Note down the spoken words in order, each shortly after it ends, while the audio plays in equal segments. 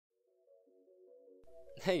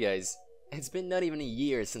Hey guys, it's been not even a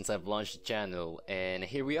year since I've launched the channel, and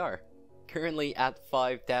here we are, currently at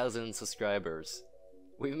 5,000 subscribers.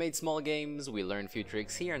 We've made small games, we learned a few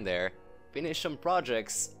tricks here and there, finished some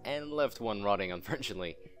projects, and left one rotting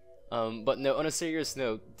unfortunately. But no, on a serious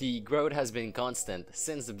note, the growth has been constant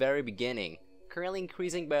since the very beginning, currently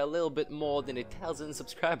increasing by a little bit more than 1,000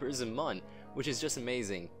 subscribers a month, which is just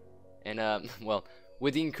amazing. And well,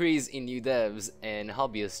 with the increase in new devs and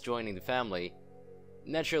hobbyists joining the family,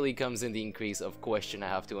 naturally comes in the increase of question I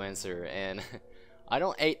have to answer, and I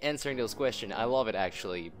don't hate answering those questions, I love it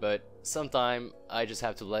actually, but sometimes I just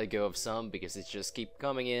have to let go of some because it just keep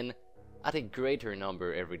coming in at a greater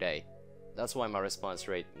number every day. That's why my response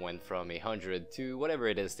rate went from 100 to whatever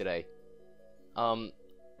it is today.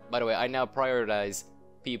 By the way, I now prioritize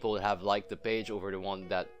people that have liked the page over the one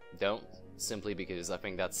that don't, simply because I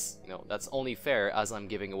think that's, that's only fair, as I'm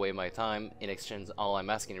giving away my time. In exchange, all I'm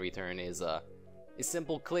asking in return is a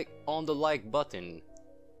simple click on the like button.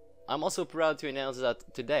 I'm also proud to announce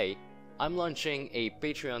that today I'm launching a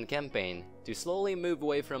Patreon campaign to slowly move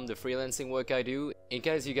away from the freelancing work I do. In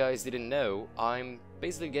case you guys didn't know, I'm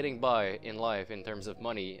basically getting by in life in terms of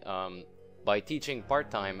money by teaching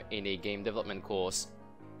part-time in a game development course,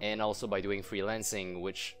 and also by doing freelancing,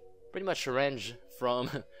 which pretty much range from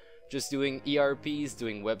just doing ERPs,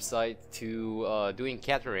 doing website, to doing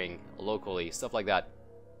catering locally, stuff like that.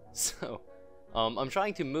 So I'm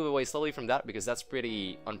trying to move away slowly from that because that's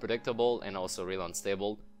pretty unpredictable and also real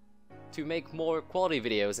unstable, to make more quality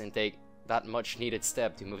videos and take that much needed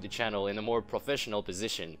step to move the channel in a more professional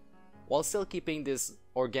position, while still keeping this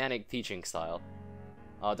organic teaching style.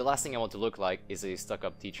 The last thing I want to look like is a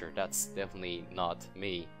stuck-up teacher. That's definitely not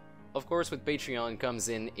me. Of course, with Patreon comes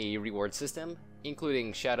in a reward system,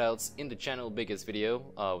 including shoutouts in the channel biggest video,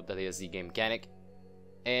 that is the Game Mechanic,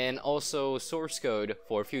 and also source code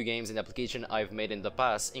for a few games and application I've made in the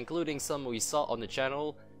past, including some we saw on the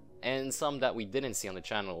channel and some that we didn't see on the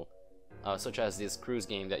channel, such as this cruise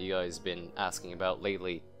game that you guys been asking about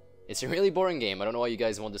lately. It's a really boring game. I don't know why you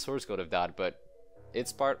guys want the source code of that, but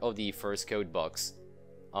it's part of the first code box.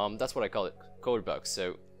 That's what I call it, code box.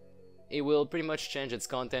 So it will pretty much change its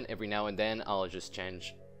content every now and then. I'll just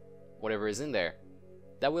change whatever is in there.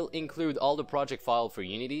 That will include all the project file for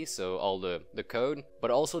Unity, so all the code,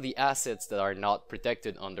 but also the assets that are not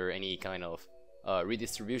protected under any kind of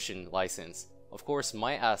redistribution license. Of course,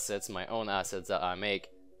 my assets, my own assets that I make,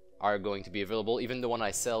 are going to be available. Even the one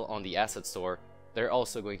I sell on the asset store, they're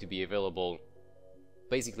also going to be available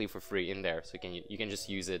basically for free in there, so you can just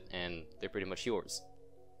use it and they're pretty much yours.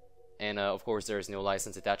 And of course, there's no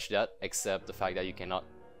license attached to that, except the fact that you cannot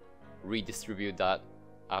redistribute that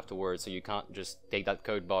afterwards, so you can't just take that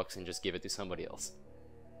code box and just give it to somebody else.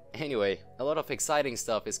 Anyway, a lot of exciting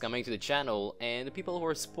stuff is coming to the channel and the people who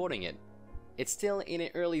are supporting it. It's still in an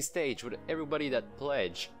early stage, but everybody that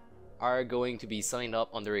pledge are going to be signed up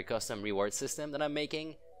under a custom reward system that I'm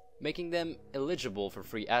making them eligible for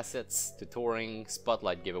free assets, tutoring,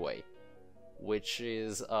 spotlight giveaway, which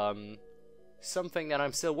is something that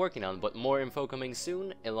I'm still working on, but more info coming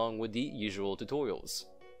soon, along with the usual tutorials.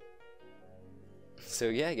 So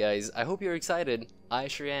yeah guys, I hope you're excited. I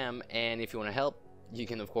sure am, and if you want to help, you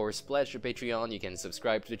can of course pledge to Patreon, you can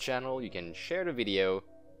subscribe to the channel, you can share the video,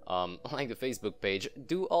 like the Facebook page,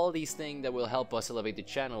 do all these things that will help us elevate the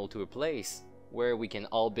channel to a place where we can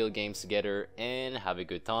all build games together and have a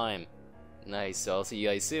good time. Nice, so I'll see you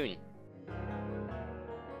guys soon.